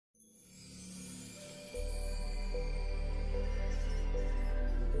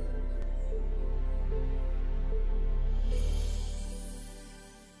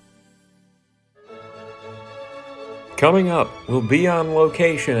Coming up, we'll be on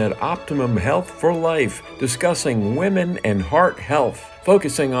location at Optimum Health for Life, discussing women and heart health,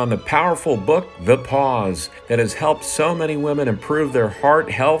 focusing on the powerful book, The Pause, that has helped so many women improve their heart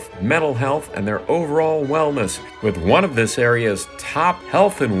health, mental health, and their overall wellness, with one of this area's top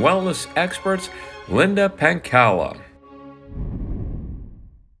health and wellness experts, Linda Penkala.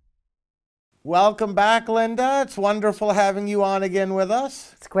 Welcome back, Linda. It's wonderful having you on again with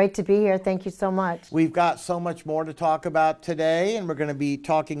us. It's great to be here. Thank you so much. We've got so much more to talk about today, and we're going to be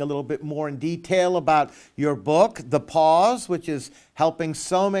talking a little bit more in detail about your book, The Pause, which is helping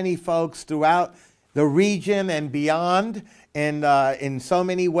so many folks throughout the region and beyond, and in so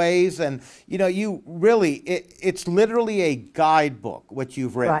many ways. And you know, you really, it's literally a guidebook, what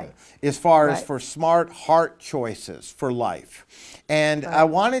you've written, right, as far as for smart heart choices for life. And I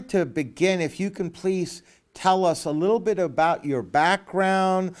wanted to begin, if you can please tell us a little bit about your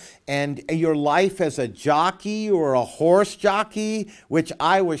background and your life as a jockey or a horse jockey, which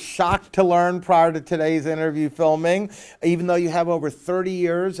I was shocked to learn prior to today's interview filming, even though you have over 30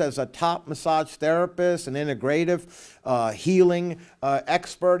 years as a top massage therapist and integrative healing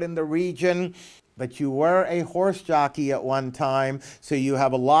expert in the region. But you were a horse jockey at one time, so you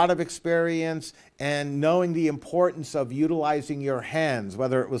have a lot of experience and knowing the importance of utilizing your hands,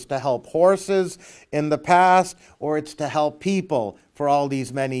 whether it was to help horses in the past or it's to help people for all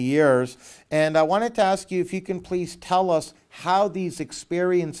these many years. And I wanted to ask you if you can please tell us how these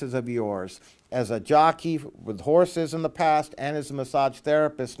experiences of yours as a jockey with horses in the past and as a massage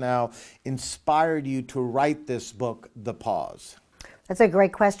therapist now inspired you to write this book, The Pause. That's a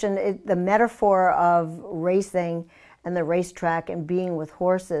great question. The metaphor of racing and the racetrack and being with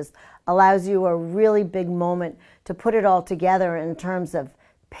horses allows you a really big moment to put it all together in terms of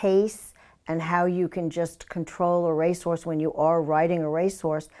pace and how you can just control a racehorse when you are riding a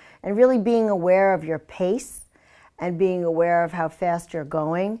racehorse, and really being aware of your pace and being aware of how fast you're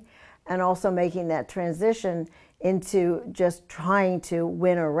going, and also making that transition into just trying to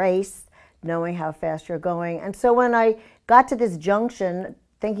win a race, knowing how fast you're going. And so when I got to this junction,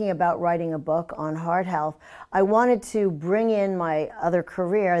 thinking about writing a book on heart health, I wanted to bring in my other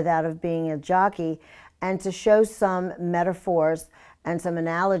career, that of being a jockey, and to show some metaphors and some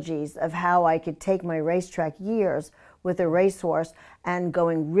analogies of how I could take my racetrack years with a racehorse and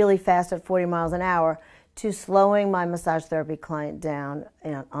going really fast at 40 miles an hour to slowing my massage therapy client down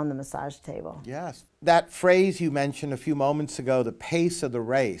on the massage table. Yes. That phrase you mentioned a few moments ago, the pace of the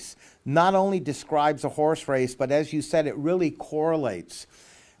race, not only describes a horse race, but as you said, it really correlates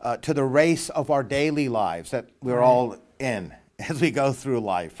to the race of our daily lives that we're all in as we go through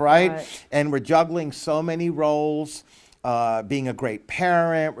life, right? And we're juggling so many roles. Being a great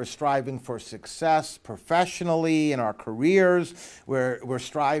parent, we're striving for success professionally in our careers, we're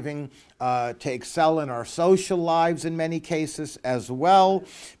striving to excel in our social lives in many cases as well.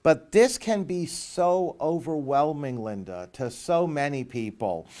 But this can be so overwhelming, Linda, to so many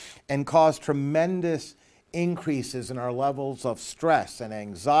people and cause tremendous increases in our levels of stress and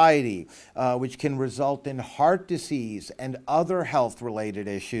anxiety, which can result in heart disease and other health-related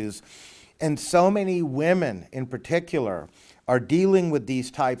issues. And so many women in particular are dealing with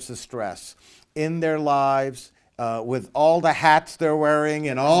these types of stress in their lives, with all the hats they're wearing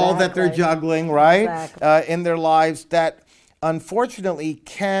and all that they're juggling, right? In their lives, that unfortunately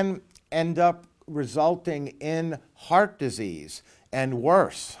can end up resulting in heart disease and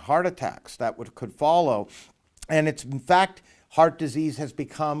worse, heart attacks that could follow. And it's, in fact, heart disease has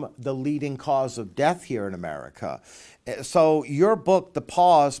become the leading cause of death here in America. So your book, The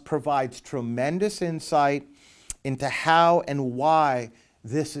Pause, provides tremendous insight into how and why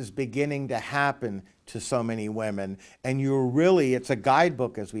this is beginning to happen to so many women. And you're really, it's a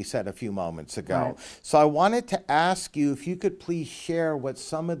guidebook, as we said a few moments ago. So I wanted to ask you if you could please share what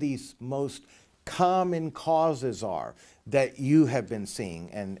some of these most common causes are that you have been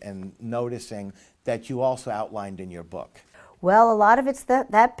seeing and noticing that you also outlined in your book. Well, a lot of it's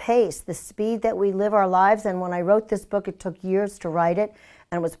that pace, the speed that we live our lives. And when I wrote this book, it took years to write it,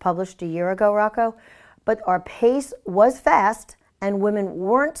 and it was published a year ago, Rocco. But our pace was fast, and women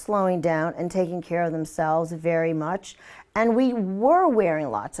weren't slowing down and taking care of themselves very much. And we were wearing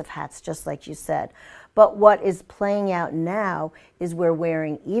lots of hats, just like you said. But what is playing out now is we're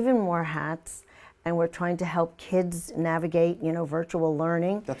wearing even more hats, and we're trying to help kids navigate, virtual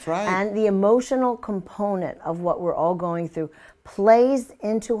learning. That's right. And the emotional component of what we're all going through plays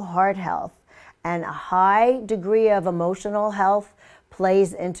into heart health. And a high degree of emotional health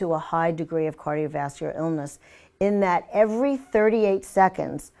plays into a high degree of cardiovascular illness, in that every 38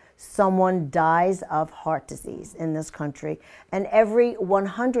 seconds, someone dies of heart disease in this country, and every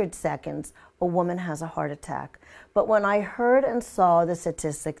 100 seconds, a woman has a heart attack. But when I heard and saw the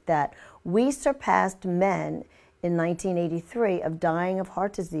statistic that we surpassed men in 1983 of dying of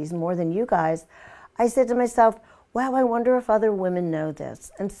heart disease more than you guys, I said to myself, wow, I wonder if other women know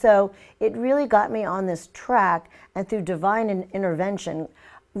this. And so it really got me on this track, and through divine intervention,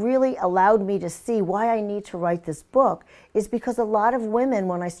 really allowed me to see why I need to write this book is because a lot of women,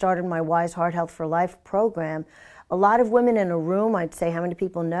 when I started my Wise Heart Health for Life program, a lot of women in a room, I'd say, how many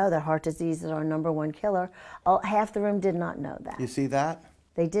people know that heart disease is our #1 killer? Half the room did not know that. You see that?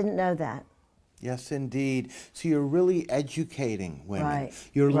 They didn't know that. Yes, indeed. So you're really educating women. Right.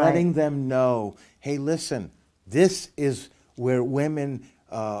 You're letting them know, hey, listen, this is where women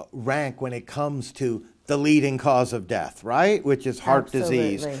rank when it comes to the leading cause of death, right? Which is heart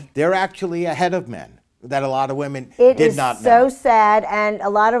disease. They're actually ahead of men that a lot of women did not know. It is so sad, and a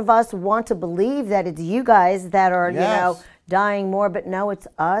lot of us want to believe that it's you guys that are, dying more, but no, it's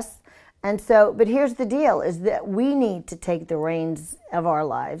us. And so, but here's the deal, is that we need to take the reins of our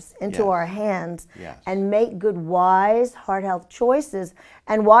lives into our hands and make good, wise heart health choices.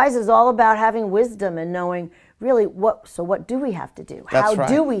 And wise is all about having wisdom and knowing really what do we have to do? How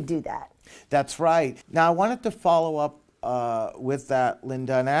do we do that? That's right. Now, I wanted to follow up with that,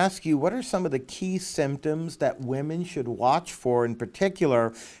 Linda, and ask you, what are some of the key symptoms that women should watch for in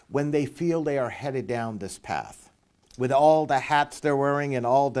particular when they feel they are headed down this path with all the hats they're wearing and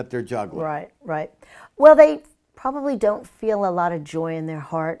all that they're juggling? Right. Well, they probably don't feel a lot of joy in their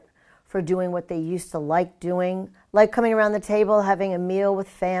heart for doing what they used to like doing, like coming around the table, having a meal with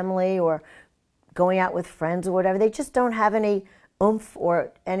family or going out with friends or whatever. They just don't have any oomph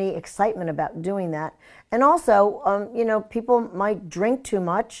or any excitement about doing that. And also, people might drink too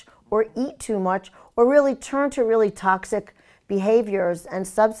much or eat too much or really turn to really toxic behaviors and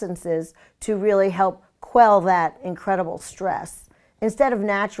substances to really help quell that incredible stress instead of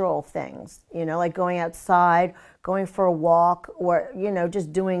natural things, like going outside, going for a walk, or,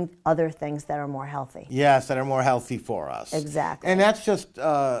 just doing other things that are more healthy. Yes, that are more healthy for us. Exactly. And that's just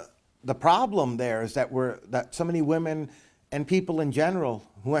the problem there is that so many women and people in general,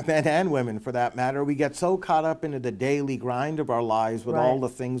 men and women for that matter, we get so caught up into the daily grind of our lives with all the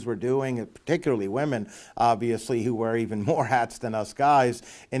things we're doing, particularly women, obviously, who wear even more hats than us guys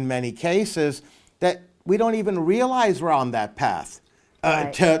in many cases, that we don't even realize we're on that path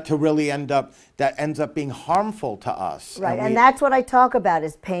to really ends up being harmful to us. Right, and that's what I talk about,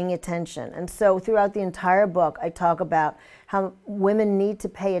 is paying attention. And so throughout the entire book, I talk about how women need to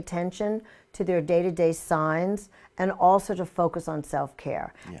pay attention to their day-to-day signs and also to focus on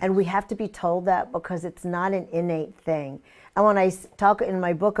self-care. And we have to be told that because it's not an innate thing. And when I talk in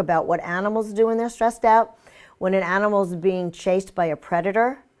my book about what animals do when they're stressed out, when an animal is being chased by a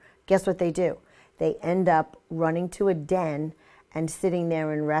predator, guess what they do? They end up running to a den and sitting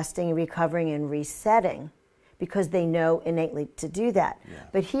there and resting and recovering and resetting because they know innately to do that.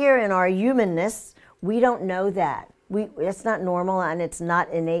 But here in our humanness, we don't know that. It's not normal and it's not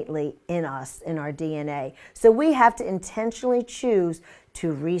innately in us, in our DNA. So we have to intentionally choose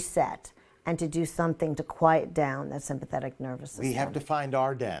to reset and to do something to quiet down that sympathetic nervous system. We have to find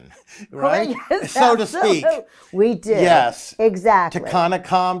our den, right? Yes, so to speak. We do. Yes. Exactly. To kind of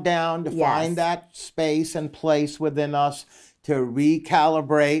calm down, to find that space and place within us, to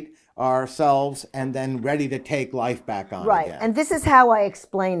recalibrate ourselves, and then ready to take life back on again. And this is how I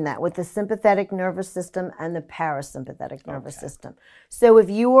explain that with the sympathetic nervous system and the parasympathetic nervous system. So if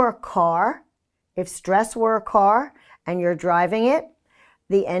you were a car, if stress were a car and you're driving it,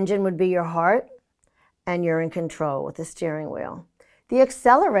 the engine would be your heart and you're in control with the steering wheel. The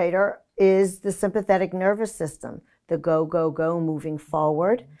accelerator is the sympathetic nervous system, the go, go, go, moving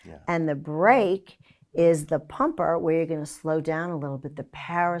forward. And the brake is the pumper, where you're going to slow down a little bit, the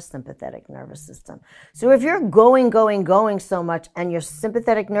parasympathetic nervous system. So if you're going so much and your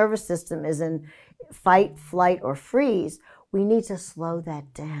sympathetic nervous system is in fight, flight, or freeze, we need to slow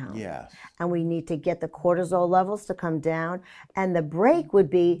that down. And we need to get the cortisol levels to come down. And the break would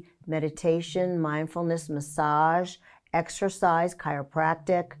be meditation, mindfulness, massage, exercise,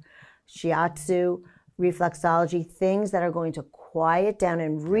 chiropractic, shiatsu, reflexology, things that are going to quiet down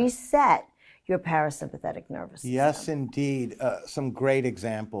and reset your parasympathetic nervous system. Yes, indeed. Some great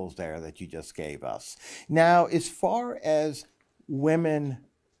examples there that you just gave us. Now, as far as women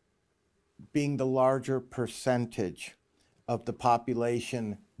being the larger percentage of the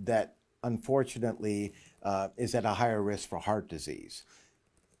population that unfortunately is at a higher risk for heart disease,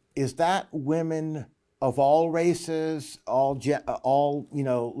 is that women of all races, all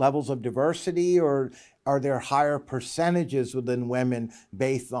levels of diversity, or are there higher percentages within women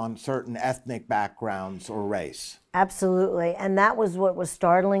based on certain ethnic backgrounds or race? Absolutely. And that was what was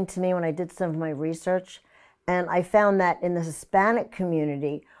startling to me when I did some of my research. And I found that in the Hispanic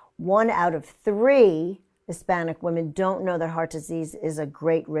community, 1 out of 3 Hispanic women don't know that heart disease is a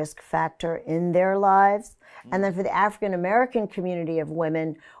great risk factor in their lives. And then for the African American community of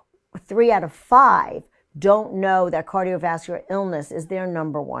women, 3 out of 5 don't know that cardiovascular illness is their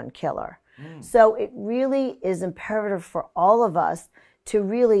 #1 killer. So it really is imperative for all of us to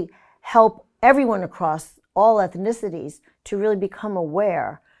really help everyone across all ethnicities to really become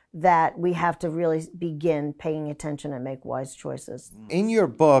aware that we have to really begin paying attention and make wise choices. In your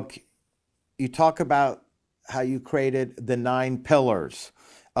book, you talk about how you created the 9 pillars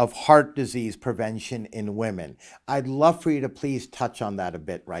of heart disease prevention in women. I'd love for you to please touch on that a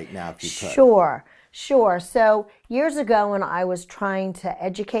bit right now, if you could. Sure. So years ago when I was trying to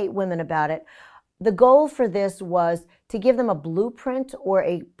educate women about it, the goal for this was to give them a blueprint or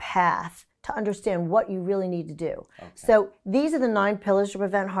a path to understand what you really need to do. Okay. So these are the 9 pillars to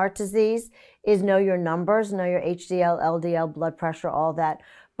prevent heart disease: is know your numbers, know your HDL, LDL, blood pressure, all that.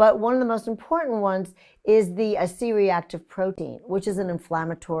 But one of the most important ones is the C-reactive protein, which is an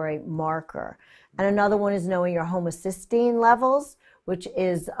inflammatory marker. And another one is knowing your homocysteine levels, which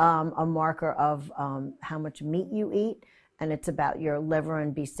is a marker of how much meat you eat. And it's about your liver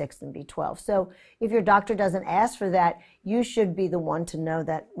and B6 and B12. So if your doctor doesn't ask for that, you should be the one to know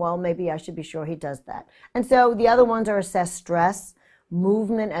that, well, maybe I should be sure he does that. And so the other ones are assess stress,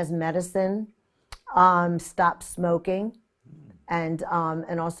 movement as medicine, stop smoking, and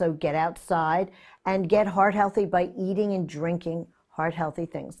also get outside, and get heart healthy by eating and drinking heart healthy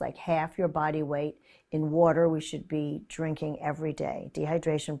things, like half your body weight in water we should be drinking every day.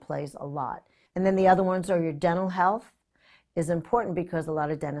 Dehydration plays a lot. And then the other ones are your dental health is important, because a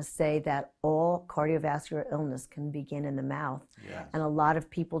lot of dentists say that all cardiovascular illness can begin in the mouth. Yes. And a lot of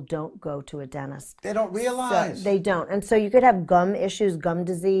people don't go to a dentist. They don't realize. So they don't. And so you could have gum issues, gum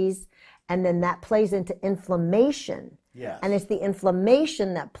disease, and then that plays into inflammation. Yes. And it's the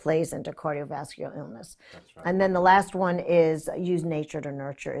inflammation that plays into cardiovascular illness. That's right. And then the last one is use nature to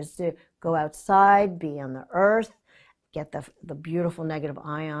nurture, is to go outside, be on the earth, get the beautiful negative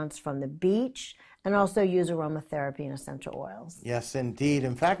ions from the beach, and also use aromatherapy and essential oils. Yes, indeed.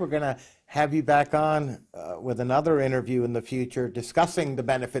 In fact, we're going to have you back on with another interview in the future discussing the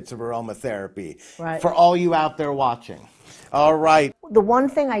benefits of aromatherapy for all you out there watching. All right. The one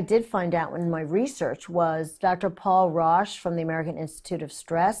thing I did find out in my research was Dr. Paul Roche from the American Institute of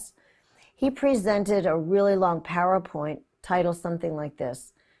Stress. He presented a really long PowerPoint titled something like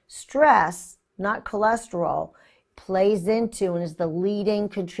this: stress, not cholesterol, plays into and is the leading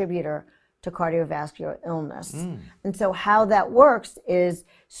contributor to cardiovascular illness. And so how that works is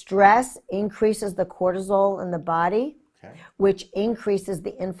stress increases the cortisol in the body, which increases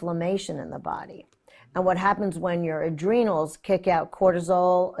the inflammation in the body. And what happens when your adrenals kick out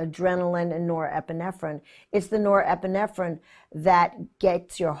cortisol, adrenaline, and norepinephrine, it's the norepinephrine that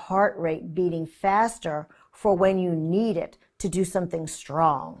gets your heart rate beating faster for when you need it to do something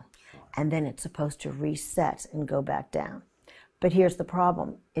strong. And then it's supposed to reset and go back down. But here's the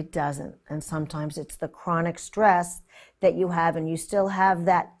problem: it doesn't. And sometimes it's the chronic stress that you have, and you still have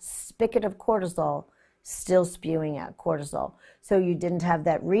that spigot of cortisol still spewing out cortisol. So you didn't have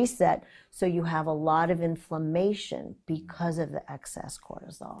that reset, so you have a lot of inflammation because of the excess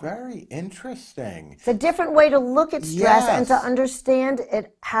cortisol. Very interesting. It's a different way to look at stress and to understand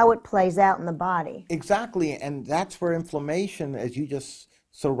it, how it plays out in the body. Exactly, and that's where inflammation, as you just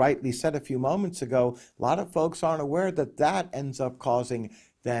so rightly said a few moments ago, a lot of folks aren't aware that that ends up causing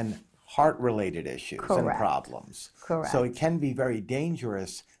then heart-related issues and problems. Correct. So it can be very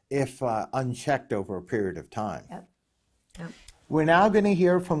dangerous if unchecked over a period of time. Yep. We're now going to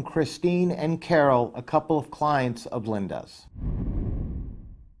hear from Christine and Carol, a couple of clients of Linda's.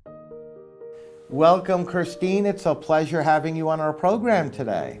 Welcome, Christine. It's a pleasure having you on our program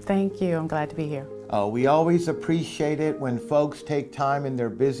today. Thank you. I'm glad to be here. We always appreciate it when folks take time in their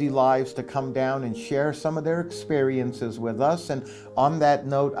busy lives to come down and share some of their experiences with us. And on that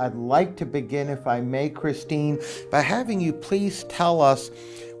note, I'd like to begin, if I may, Christine, by having you please tell us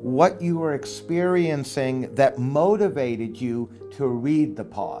what you were experiencing that motivated you to read The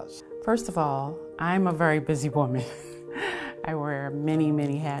Pause. First of all, I'm a very busy woman. I wear many,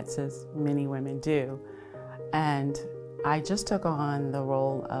 many hats, as many women do. And I just took on the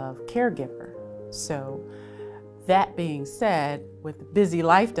role of caregiver. So that being said, with the busy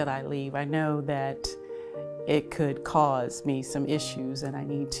life that I lead, I know that it could cause me some issues, and I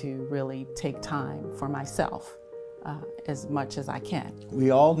need to really take time for myself as much as I can.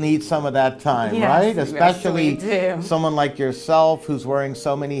 We all need some of that time, Yes, right? yes, Especially we do. someone like yourself who's wearing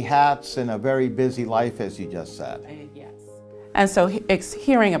so many hats in a very busy life, as you just said. Yes. And so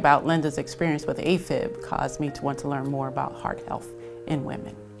hearing about Linda's experience with AFib caused me to want to learn more about heart health in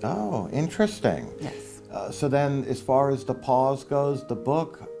women. Oh, interesting. Yes. So then, as far as the pause goes, the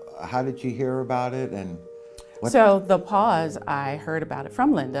book, how did you hear about it? And what? So the pause, I heard about it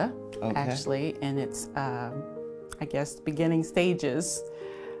from Linda, Okay. actually, and it's, I guess, beginning stages,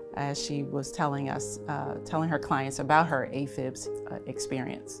 as she was telling us, telling her clients about her AFib's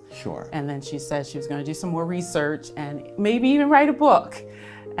experience. Sure. And then she said she was going to do some more research and maybe even write a book.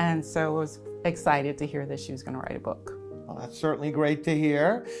 And so I was excited to hear that she was going to write a book. Well, that's certainly great to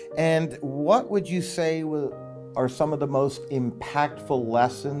hear. And what would you say are some of the most impactful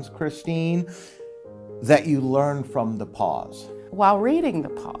lessons, Christine, that you learned from the pause? While reading the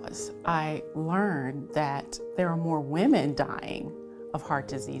pause, I learned that there are more women dying of heart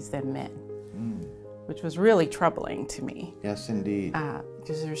disease than men, which was really troubling to me. Yes, indeed.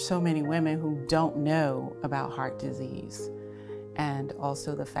 Because there's so many women who don't know about heart disease. And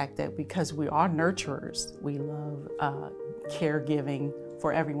also the fact that because we are nurturers, we love caregiving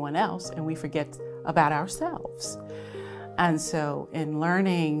for everyone else, and we forget about ourselves. And so in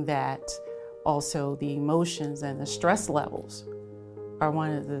learning that also the emotions and the stress levels are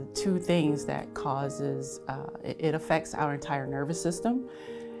one of the two things that causes, it affects our entire nervous system,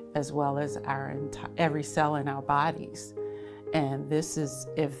 as well as every cell in our bodies. And this is,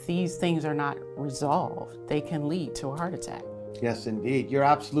 if these things are not resolved, they can lead to a heart attack. Yes, indeed. You're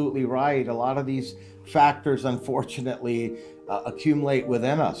absolutely right. A lot of these factors, unfortunately, accumulate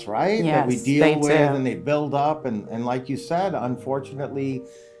within us, right? Yes, that we deal they with do. and they build up. And like you said, unfortunately,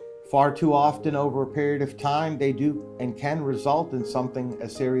 far too often over a period of time, they do and can result in something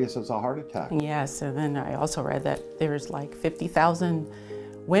as serious as a heart attack. Yes, and then I also read that there's like 50,000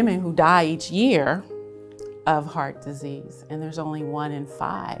 women who die each year of heart disease, and there's only 1 in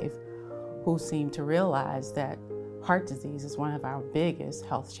 5 who seem to realize that heart disease is one of our biggest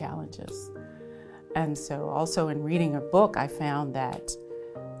health challenges. And so also in reading a book, I found that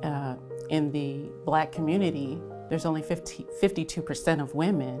in the Black community, there's only 52% of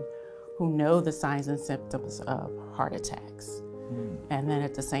women who know the signs and symptoms of heart attacks. And then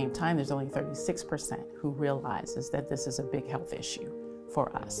at the same time, there's only 36% who realizes that this is a big health issue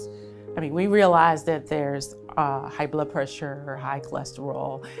for us. I mean, we realize that there's high blood pressure or high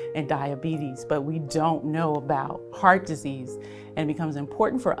cholesterol and diabetes, but we don't know about heart disease. And it becomes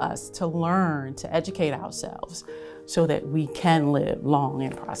important for us to learn, to educate ourselves so that we can live long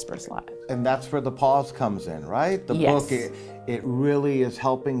and prosperous lives. And that's where the pause comes in, right? The Yes. book, it really is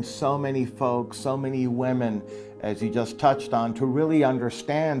helping so many folks, so many women, as you just touched on, to really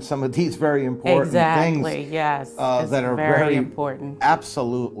understand some of these very important Exactly, things. yes. It's that are very important.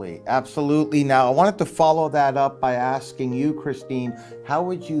 Absolutely, absolutely. Now, I wanted to follow that up by asking you, Christine, how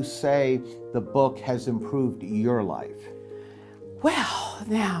would you say the book has improved your life? Well,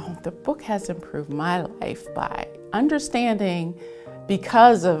 now the book has improved my life by understanding,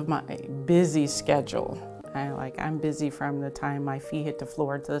 because of my busy schedule. I'm busy from the time my feet hit the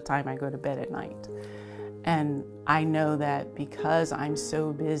floor to the time I go to bed at night. And I know that because I'm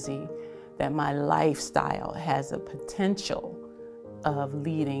so busy, that my lifestyle has a potential of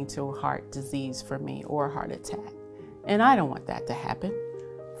leading to heart disease for me or a heart attack. And I don't want that to happen.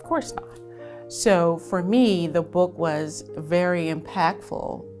 Of course not. So for me, the book was very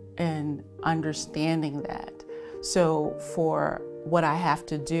impactful in understanding that. So for what I have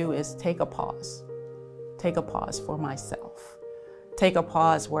to do is take a pause for myself. Take a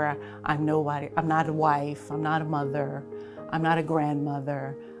pause where I'm nobody, I'm not a wife, I'm not a mother, I'm not a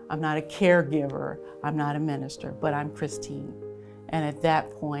grandmother, I'm not a caregiver, I'm not a minister, but I'm Christine. And at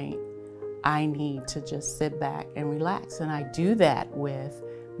that point, I need to just sit back and relax. And I do that with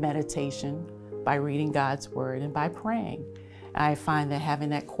meditation, by reading God's word, and by praying. I find that having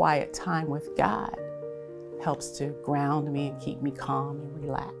that quiet time with God helps to ground me and keep me calm and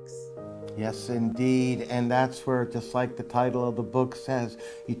relaxed. Yes, indeed. And that's where, just like the title of the book says,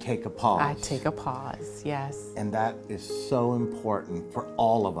 you take a pause. I take a pause, yes. And that is so important for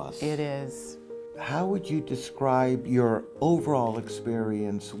all of us. It is. How would you describe your overall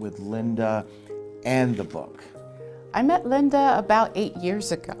experience with Linda and the book? I met Linda about 8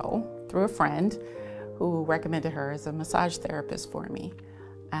 years ago through a friend who recommended her as a massage therapist for me.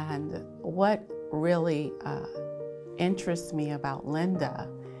 And what really interests me about Linda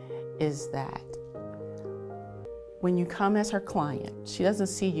is that when you come as her client, she doesn't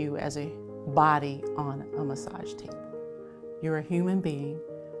see you as a body on a massage table. You're a human being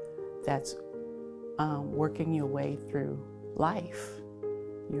that's working your way through life.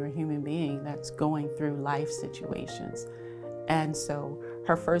 You're a human being that's going through life situations. And so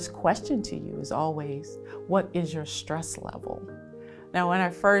her first question to you is always, what is your stress level? Now, when I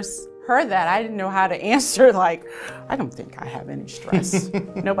first heard that, I didn't know how to answer, like, I don't think I have any stress.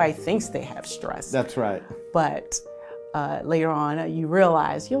 Nobody thinks they have stress. That's right. But later on, you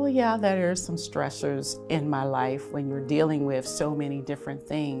realize, oh yeah, there are some stressors in my life when you're dealing with so many different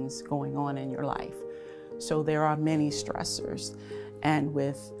things going on in your life. So there are many stressors. And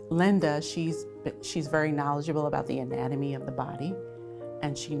with Linda, she's very knowledgeable about the anatomy of the body,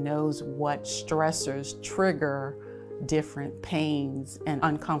 and she knows what stressors trigger different pains and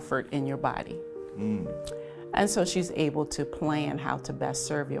uncomfort in your body. And so she's able to plan how to best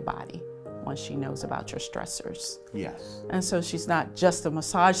serve your body once she knows about your stressors. Yes. And so she's not just a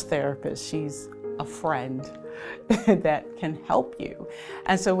massage therapist, she's a friend that can help you.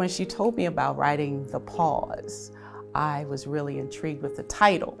 And so when she told me about writing The Pause, I was really intrigued with the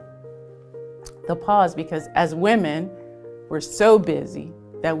title, The Pause, because as women, we're so busy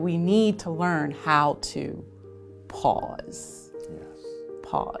that we need to learn how to pause. Yes.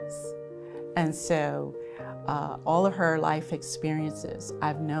 Pause. And so all of her life experiences,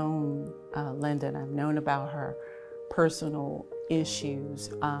 I've known Linda, and I've known about her personal issues.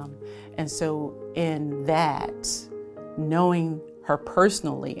 And so in that, knowing her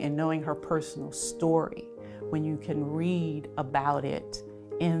personally and knowing her personal story, when you can read about it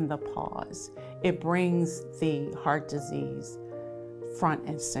in The Pause, it brings the heart disease front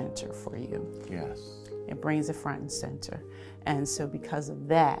and center for you. Yes. It brings it front and center. And so because of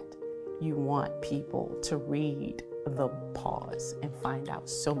that, you want people to read The Pause and find out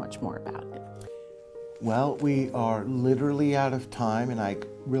so much more about it. Well, we are literally out of time, and I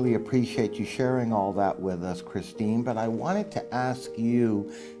really appreciate you sharing all that with us, Christine. But I wanted to ask you,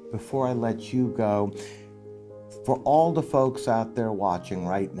 before I let you go, for all the folks out there watching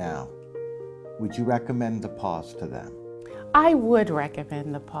right now, would you recommend The Pause to them? I would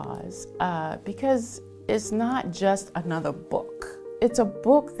recommend The Pause because it's not just another book. It's a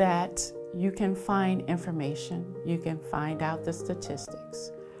book that you can find information, you can find out the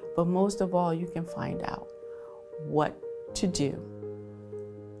statistics, but most of all, you can find out what to do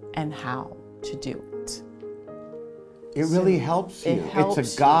and how to do it. It really helps you.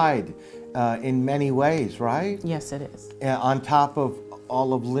 It's a guide in many ways, right? Yes, it is. On top of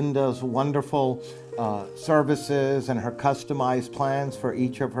all of Linda's wonderful services and her customized plans for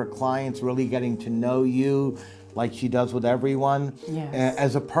each of her clients, really getting to know you like she does with everyone, yes,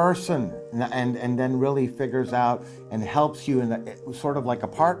 as a person, and then really figures out and helps you in sort of like a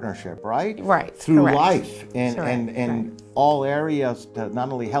partnership, right? Right. Through correct. life and all areas to not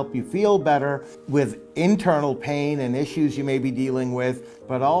only help you feel better with internal pain and issues you may be dealing with,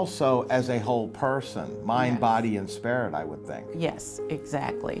 but also as a whole person, mind, yes, body, and spirit, I would think. Yes,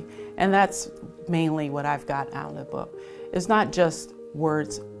 exactly. And that's mainly what I've got out of the book. It's not just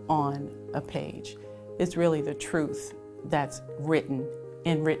words on a page. It's really the truth that's written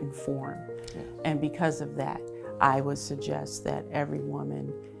in written form. Yes. And because of that, I would suggest that every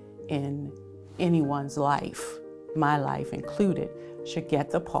woman in anyone's life, my life included, should get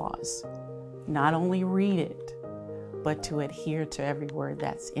The Pause. Not only read it, but to adhere to every word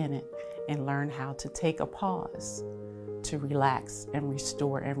that's in it and learn how to take a pause to relax and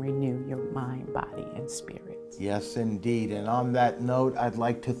restore and renew your mind, body, and spirit. Yes, indeed. And on that note, I'd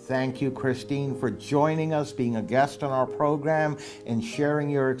like to thank you, Christine, for joining us, being a guest on our program, and sharing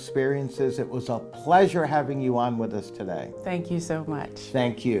your experiences. It was a pleasure having you on with us today. Thank you so much.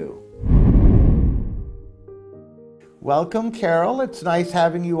 Thank you. Welcome, Carol. It's nice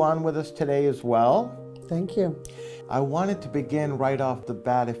having you on with us today as well. Thank you. I wanted to begin right off the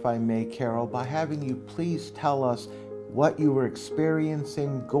bat, if I may, Carol, by having you please tell us what you were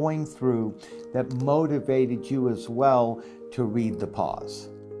experiencing, going through, that motivated you as well to read The Pause.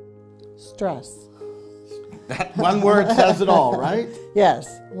 Stress. That one word says it all, right?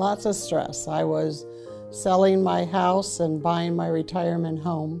 Yes, lots of stress. I was selling my house and buying my retirement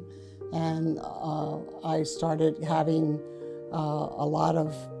home, and I started having a lot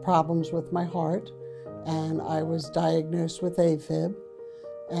of problems with my heart, and I was diagnosed with AFib.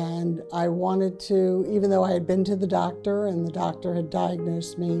 And I wanted to, even though I had been to the doctor and the doctor had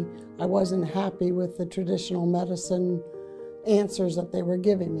diagnosed me, I wasn't happy with the traditional medicine answers that they were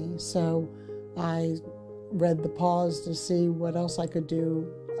giving me. So I read The Pause to see what else I could do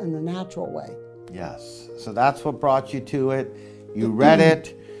in a natural way. Yes, so that's what brought you to it. You read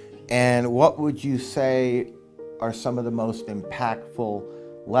it, and what would you say are some of the most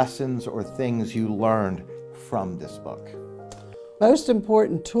impactful lessons or things you learned from this book? Most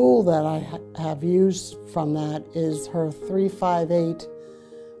important tool that I have used from that is her 3-5-8,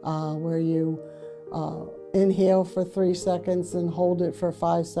 where you inhale for 3 seconds and hold it for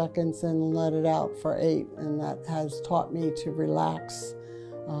 5 seconds and let it out for 8. And that has taught me to relax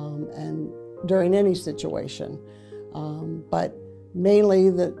and during any situation. But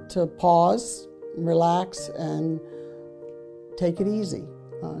mainly to pause, relax, and take it easy.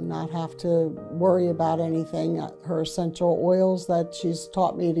 Not have to worry about anything. Her essential oils that she's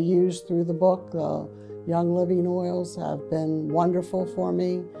taught me to use through the book, the Young Living oils, have been wonderful for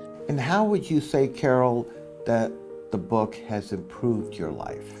me. And how would you say, Carol, that the book has improved your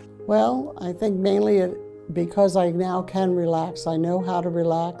life? Well, I think mainly because I now can relax. I know how to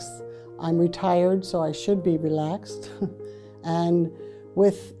relax. I'm retired, so I should be relaxed. And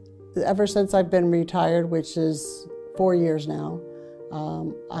ever since I've been retired, which is 4 years now,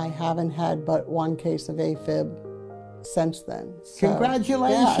 I haven't had but one case of AFib since then. So,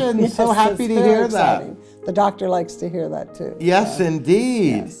 congratulations! Yeah, so happy to hear exciting. that. The doctor likes to hear that too. Yes, so,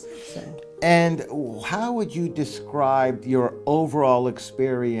 indeed. Yes, so. And how would you describe your overall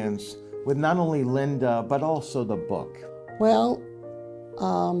experience with not only Linda, but also the book? Well,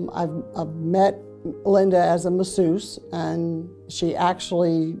 I've met Linda as a masseuse, and she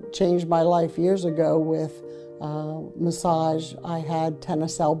actually changed my life years ago with massage. I had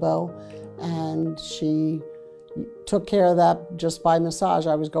tennis elbow, and she took care of that just by massage.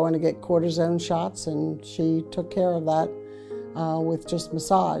 I was going to get cortisone shots, and she took care of that with just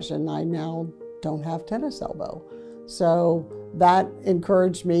massage, and I now don't have tennis elbow. So that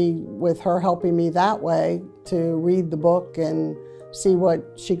encouraged me, with her helping me that way, to read the book and see what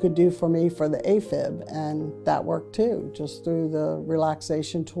she could do for me for the AFib, and that worked too, just through the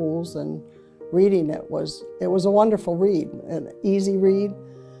relaxation tools. And reading it was a wonderful read, an easy read.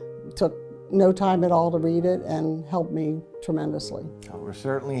 It took no time at all to read it and helped me tremendously. Well, we're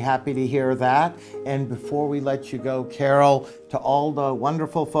certainly happy to hear that. And before we let you go, Carol, to all the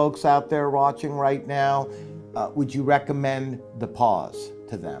wonderful folks out there watching right now, would you recommend The Pause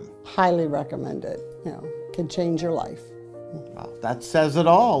to them? Highly recommend it. Can change your life. Well, that says it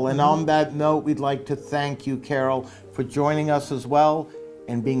all. And on that note, we'd like to thank you, Carol, for joining us as well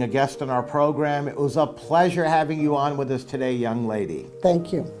and being a guest on our program. It was a pleasure having you on with us today, young lady.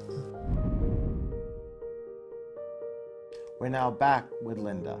 Thank you. We're now back with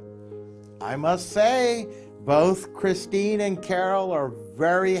Linda. I must say, both Christine and Carol are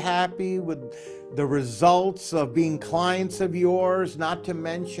very happy with the results of being clients of yours, not to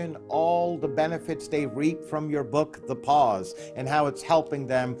mention all the benefits they've reaped from your book, The Pause, and how it's helping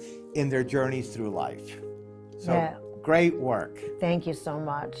them in their journeys through life. So, yeah. Great work. Thank you so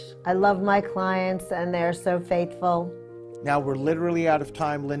much. I love my clients, and they're so faithful. Now, we're literally out of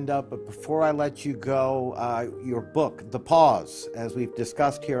time, Linda, but before I let you go, your book, The Pause, as we've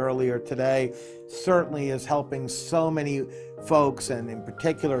discussed here earlier today, certainly is helping so many folks, and in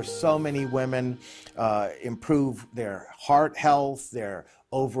particular, so many women, improve their heart health, their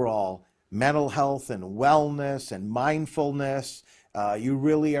overall mental health and wellness and mindfulness. You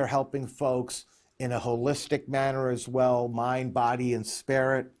really are helping folks in a holistic manner as well, mind, body, and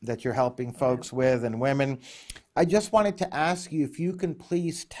spirit, that you're helping folks with, and women. I just wanted to ask you if you can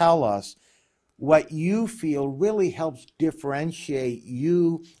please tell us what you feel really helps differentiate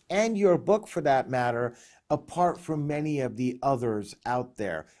you, and your book for that matter, apart from many of the others out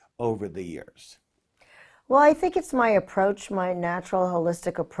there over the years. Well, I think it's my approach, my natural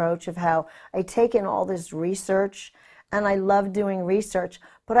holistic approach of how I take in all this research, and I love doing research,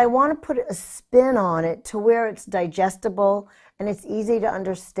 but I want to put a spin on it to where it's digestible and it's easy to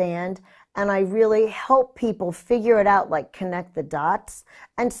understand, and I really help people figure it out, like connect the dots,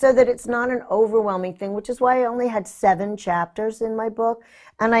 and so that it's not an overwhelming thing, which is why I only had 7 chapters in my book,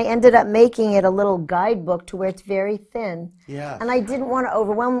 and I ended up making it a little guidebook to where it's very thin. Yeah. And I didn't want to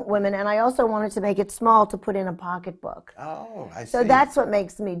overwhelm women, and I also wanted to make it small to put in a pocketbook. Oh, I see. So that's what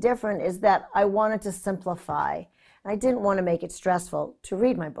makes me different, is that I wanted to simplify. I didn't want to make it stressful to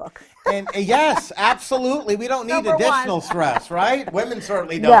read my book. And yes, absolutely. We don't need additional stress, right? Women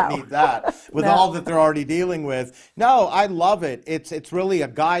certainly don't need that with all that they're already dealing with. No, I love it. It's really a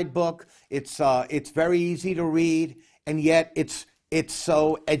guidebook. It's very easy to read, and yet it's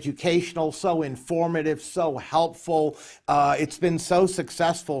so educational, so informative, so helpful. It's been so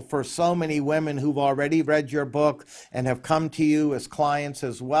successful for so many women who've already read your book and have come to you as clients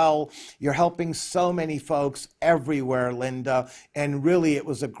as well. You're helping so many folks everywhere, Linda, and really it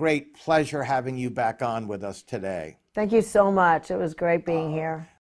was a great pleasure having you back on with us today. Thank you so much. It was great being here.